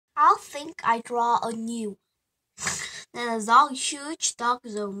I'll think I draw a new. Then a huge dog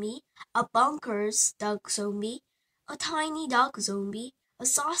zombie, a bunkers dog zombie, a tiny dog zombie, a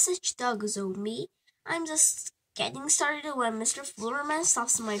sausage dog zombie. I'm just getting started when Mr. Flurman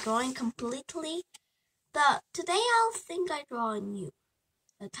stops my drawing completely. Today I'll think I draw a new.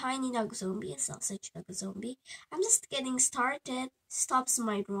 A tiny dog zombie, a sausage dog zombie. I'm just getting started. Stops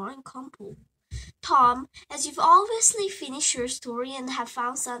my drawing completely. Tom, as you've obviously finished your story and have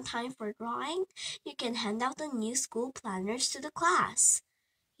found some time for drawing, you can hand out the new school planners to the class.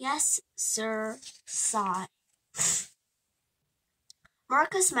 Yes, sir, sigh.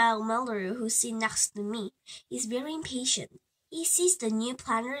 Marcus Miller, who's sitting next to me, is very impatient. He sees the new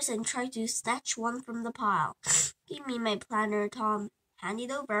planners and tries to snatch one from the pile. Give me my planner, Tom. Hand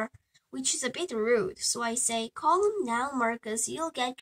it over. Which is a bit rude, so I say, calm down, Marcus. You'll get